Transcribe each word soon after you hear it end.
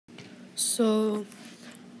So,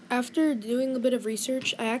 after doing a bit of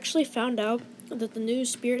research, I actually found out that the new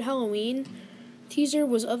Spirit Halloween teaser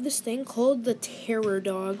was of this thing called the Terror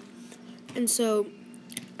Dog. And so,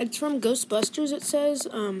 it's from Ghostbusters, it says,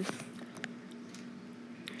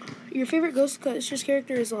 your favorite Ghostbusters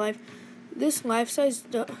character is alive. This life-size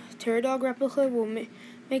Terror Dog replica will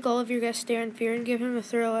make all of your guests stare in fear and give him a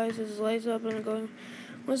thrill as it lights up and going.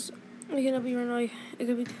 What's making up even like it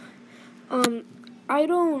could be? I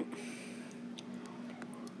don't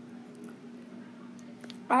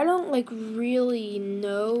like really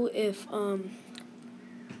know if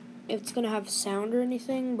it's gonna have sound or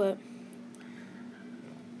anything, but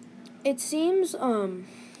it seems a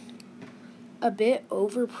bit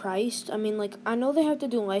overpriced. I mean, like, I know they have to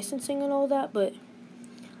do licensing and all that, but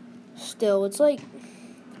still, it's like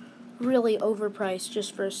really overpriced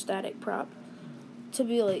just for a static prop to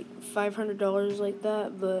be like $500 like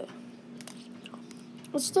that, but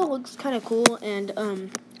it still looks kind of cool. And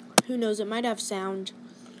who knows, it might have sound,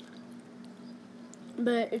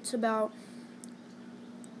 but it's about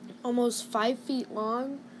almost 5 feet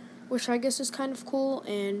long, which I guess is kind of cool.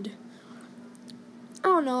 And I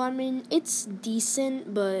don't know, I mean, it's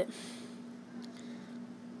decent, but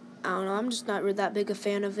I don't know, I'm just not that big a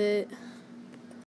fan of it.